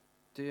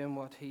 doing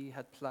what he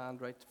had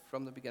planned right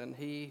from the beginning.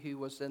 He who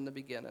was in the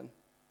beginning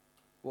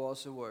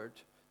was the Word.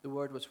 The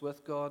Word was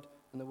with God,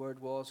 and the Word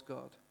was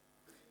God.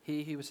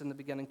 He who was in the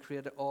beginning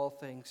created all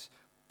things,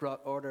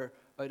 brought order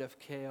out of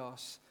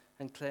chaos,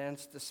 and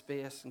cleansed the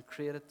space and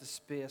created the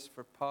space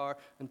for power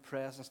and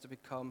presence to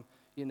become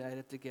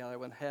united together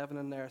when heaven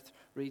and earth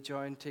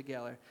rejoined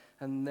together.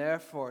 And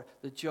therefore,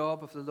 the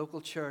job of the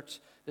local church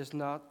is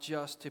not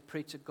just to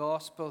preach a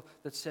gospel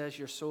that says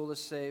your soul is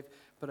saved,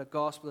 but a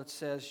gospel that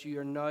says you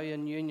are now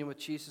in union with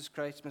Jesus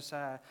Christ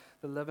Messiah,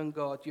 the living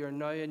God. You are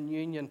now in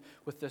union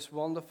with this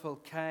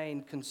wonderful,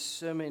 kind,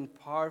 consuming,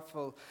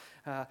 powerful,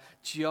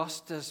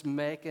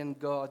 justice-making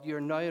God. You're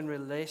now in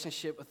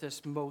relationship with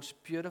this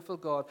most beautiful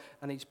God,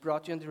 and he's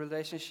brought you into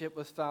relationship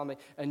with family.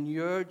 And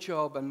your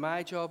job and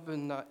my job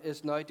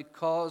is now to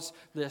cause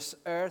this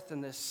earth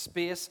and this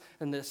space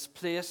and this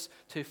place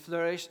to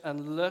flourish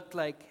and look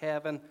like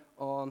heaven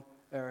on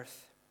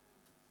earth.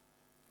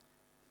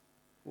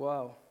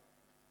 Wow.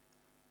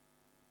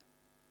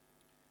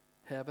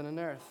 Heaven and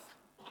earth.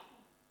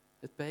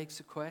 It begs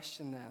the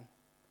question then.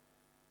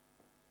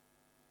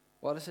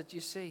 What is it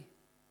you see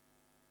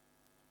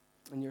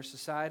in your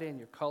society, in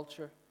your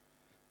culture,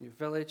 in your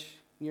village,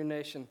 in your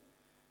nation?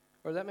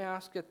 Or let me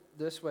ask it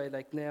this way,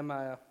 like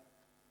Nehemiah.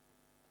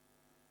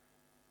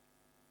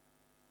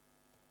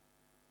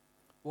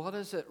 What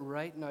is it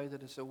right now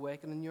that is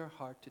awakening your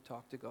heart to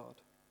talk to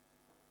God?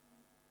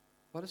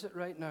 What is it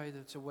right now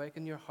that's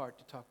awakening your heart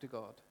to talk to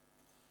God?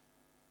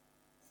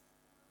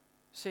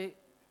 See,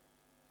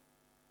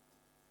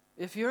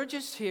 if you're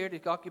just here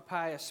to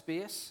occupy a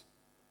space,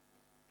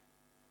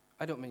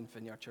 I don't mean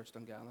Vineyard Church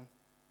Dungannon.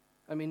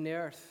 I mean the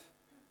earth.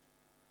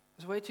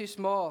 It's way too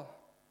small.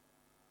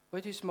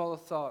 Way too small a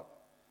thought.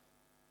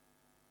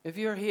 If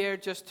you're here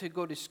just to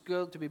go to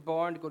school, to be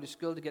born, to go to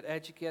school, to get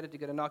educated, to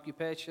get an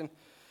occupation,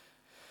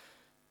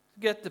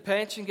 get the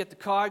pension, get the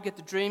car, get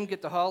the dream,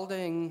 get the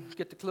holiday, and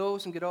get the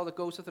clothes, and get all that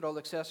goes with it, all the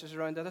accessories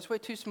around that, that's way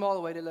too small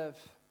a way to live.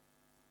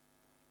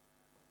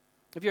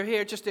 If you're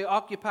here just to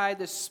occupy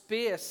this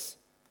space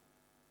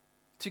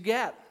to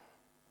get,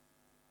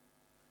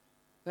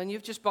 then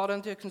you've just bought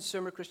into a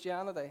consumer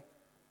Christianity.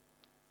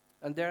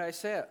 And dare I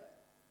say it,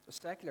 a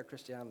secular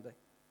Christianity.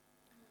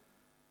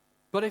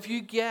 But if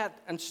you get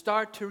and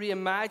start to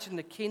reimagine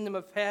the kingdom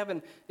of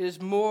heaven is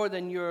more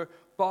than your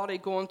body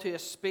going to a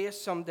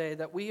space someday,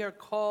 that we are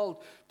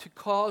called to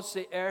cause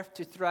the earth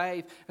to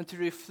thrive and to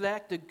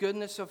reflect the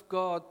goodness of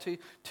God,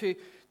 to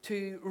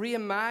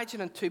reimagine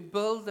and to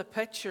build the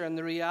picture and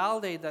the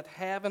reality that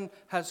heaven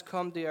has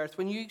come to earth.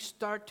 When you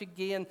start to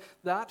gain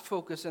that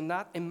focus and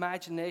that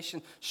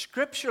imagination,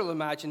 scriptural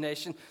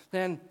imagination,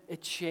 then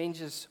it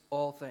changes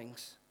all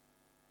things.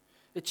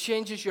 It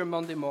changes your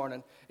Monday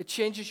morning. It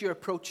changes your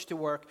approach to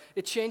work.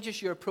 It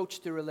changes your approach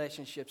to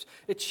relationships.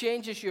 It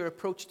changes your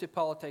approach to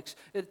politics.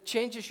 It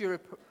changes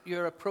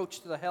your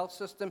approach to the health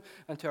system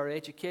and to our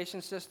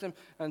education system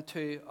and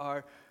to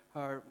our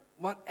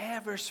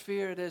whatever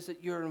sphere it is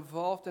that you're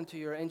involved into,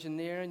 your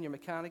engineering, your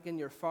mechanicking,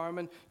 your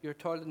farming, your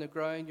toiling the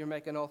ground, you're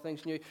making all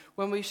things new.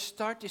 When we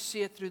start to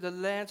see it through the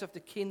lens of the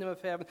kingdom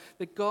of heaven,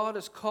 that God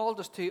has called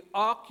us to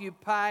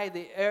occupy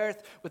the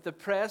earth with the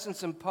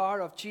presence and power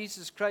of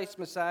Jesus Christ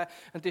Messiah,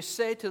 and to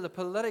say to the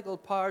political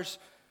powers,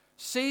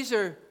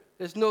 Caesar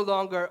is no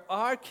longer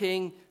our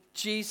king,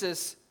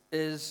 Jesus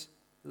is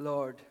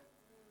Lord.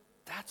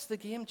 That's the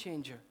game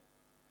changer.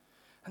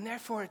 And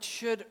therefore, it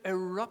should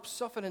erupt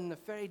something in the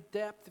very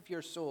depth of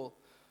your soul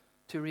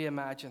to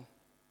reimagine.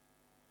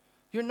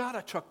 You're not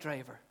a truck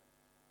driver.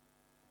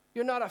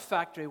 You're not a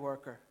factory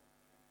worker.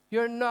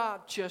 You're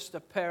not just a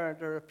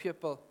parent or a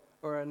pupil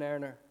or an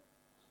earner.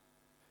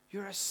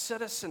 You're a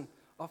citizen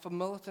of a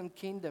militant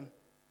kingdom.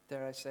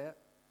 Dare I say it?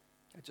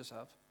 I just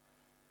have.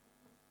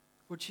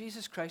 Where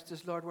Jesus Christ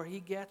is Lord, where he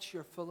gets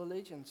your full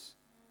allegiance.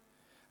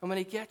 And when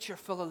he gets your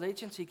full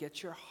allegiance, he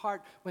gets your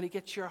heart. When he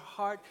gets your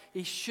heart,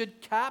 he should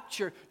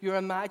capture your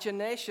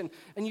imagination.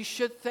 And you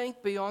should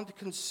think beyond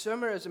the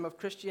consumerism of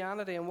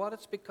Christianity and what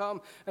it's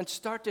become, and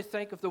start to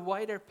think of the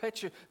wider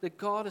picture that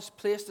God has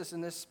placed us in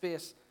this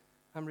space.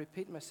 I'm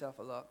repeating myself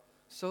a lot.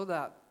 So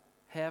that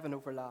heaven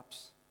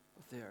overlaps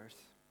with the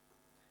earth.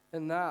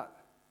 And that,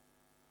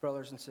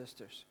 brothers and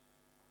sisters,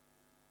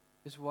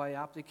 is why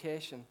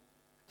application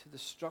to the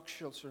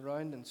structural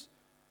surroundings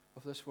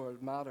of this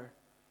world matter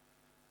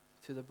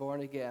to the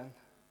born-again,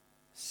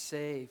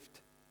 saved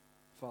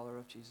follower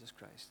of Jesus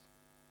Christ.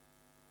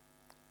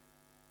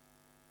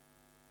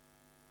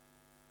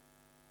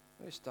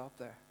 Let me stop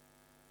there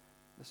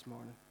this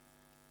morning.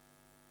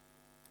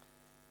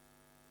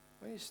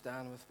 Why don't you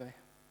stand with me?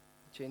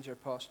 Change your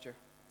posture.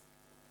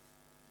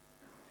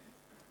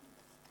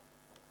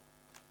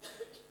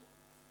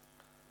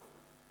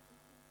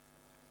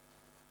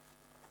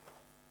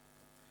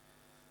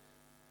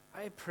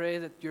 I pray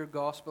that your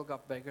gospel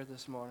got bigger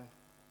this morning.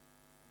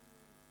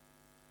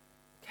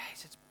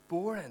 Guys, it's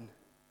boring.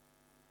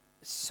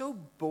 It's so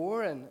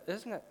boring,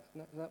 isn't it?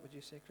 Isn't that what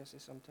you say, Chrissy,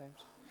 sometimes?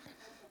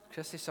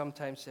 Chrissy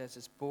sometimes says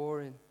it's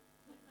boring.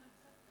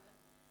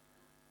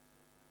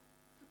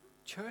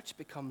 Church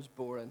becomes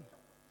boring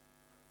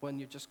when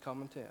you're just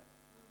coming to it.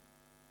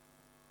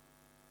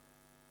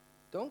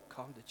 Don't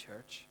come to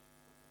church.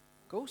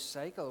 Go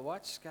cycle,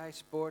 watch Sky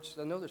Sports.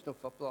 I know there's no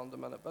football on the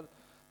minute, but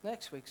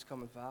next week's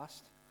coming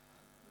fast.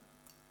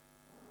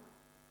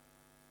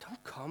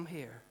 Don't come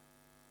here.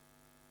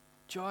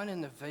 Join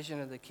in the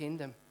vision of the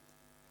kingdom.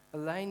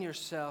 Align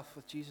yourself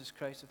with Jesus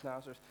Christ of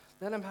Nazareth.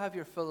 Let him have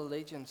your full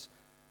allegiance.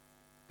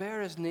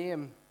 Bear his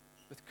name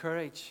with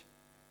courage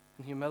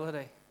and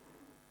humility.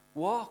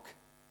 Walk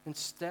in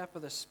step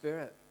with the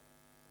Spirit.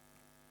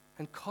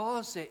 And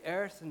cause the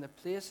earth and the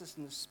places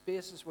and the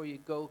spaces where you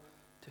go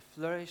to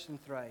flourish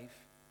and thrive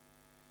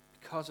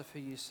because of who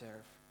you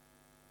serve,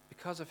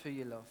 because of who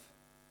you love.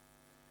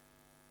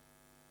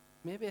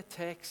 Maybe it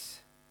takes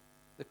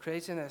the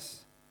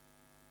craziness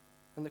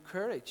and the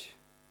courage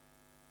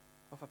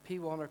of a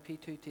P1 or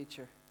P2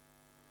 teacher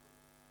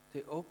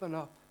to open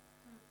up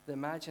the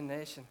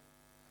imagination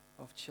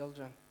of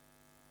children.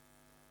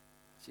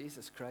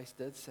 Jesus Christ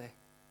did say,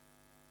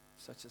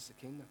 such is the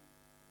kingdom.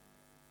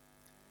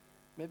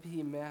 Maybe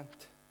he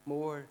meant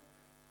more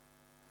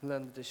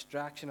than the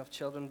distraction of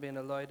children being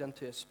allowed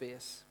into a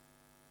space.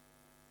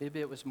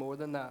 Maybe it was more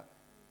than that.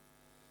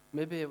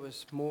 Maybe it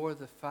was more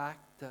the fact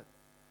that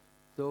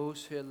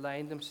those who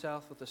aligned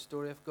themselves with the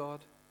story of God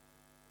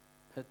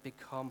had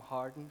become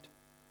hardened,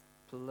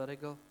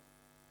 political,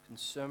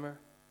 consumer,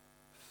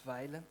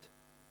 violent,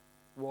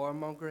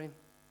 warmongering,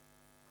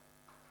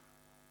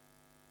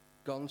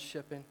 gun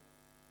shipping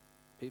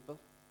people.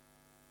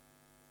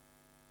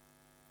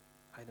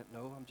 I don't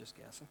know, I'm just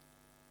guessing.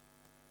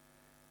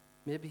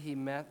 Maybe he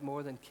meant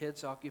more than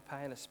kids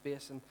occupying a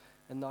space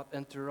and not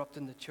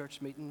interrupting the church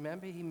meeting.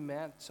 Maybe he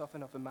meant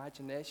something of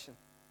imagination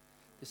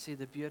to see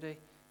the beauty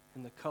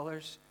and the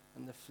colors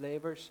and the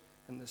flavors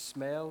and the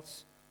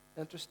smells.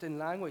 Interesting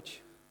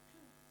language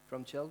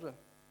from children.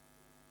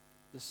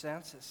 The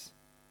senses.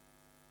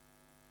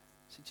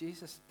 See,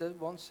 Jesus did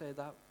once say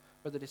that,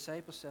 or the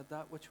disciples said,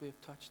 that which we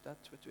have touched, that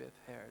which we have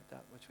heard,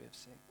 that which we have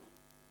seen.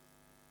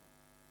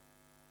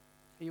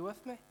 Are you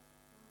with me?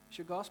 Has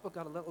your gospel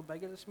got a little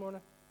bigger this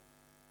morning?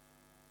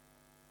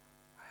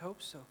 I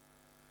hope so.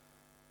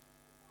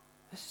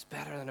 This is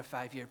better than a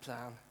 5-year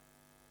plan.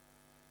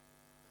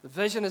 The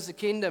vision is the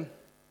kingdom.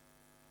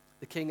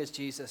 The king is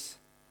Jesus,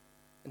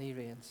 and he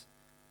reigns.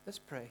 Let's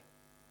pray.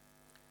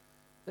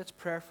 Let's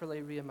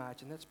prayerfully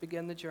reimagine. Let's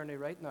begin the journey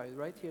right now,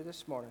 right here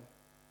this morning.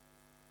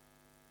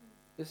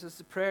 This is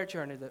the prayer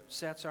journey that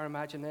sets our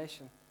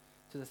imagination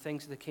to the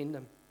things of the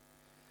kingdom.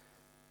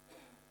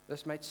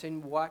 This might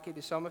seem wacky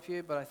to some of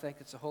you, but I think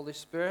it's the Holy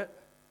Spirit,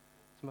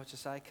 as much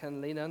as I can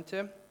lean into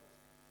him.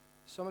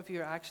 Some of you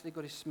are actually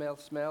going to smell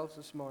smells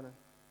this morning.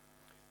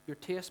 Your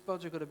taste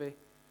buds are going to be,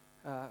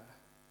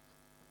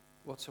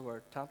 what's the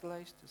word,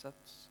 tantalized? Is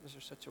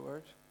there such a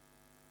word?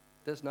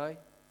 It is now.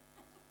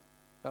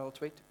 I'll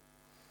tweet.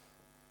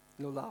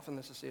 No laughing,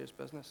 this is serious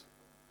business.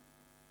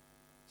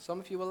 Some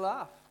of you will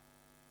laugh.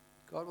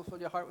 God will fill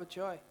your heart with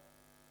joy.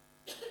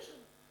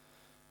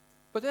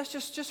 But let's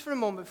just for a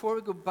moment, before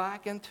we go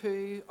back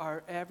into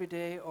our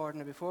everyday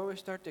ordinary, before we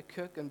start to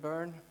cook and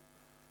burn,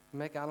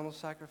 make animal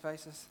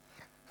sacrifices,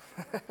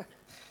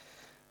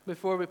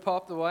 before we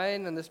pop the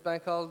wine on this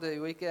bank holiday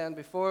weekend,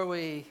 before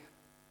we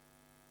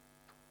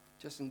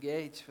just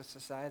engage with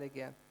society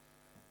again,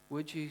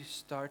 would you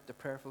start the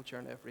prayerful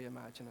journey of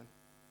reimagining?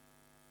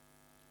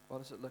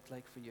 What does it look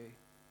like for you?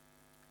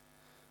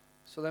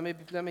 So let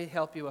me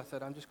help you with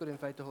it. I'm just going to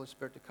invite the Holy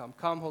Spirit to come.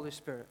 Come, Holy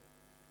Spirit.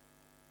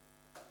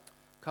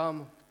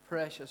 Come,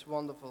 precious,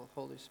 wonderful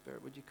Holy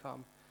Spirit. Would you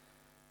come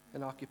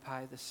and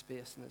occupy this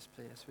space in this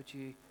place? Would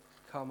you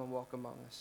come and walk among us?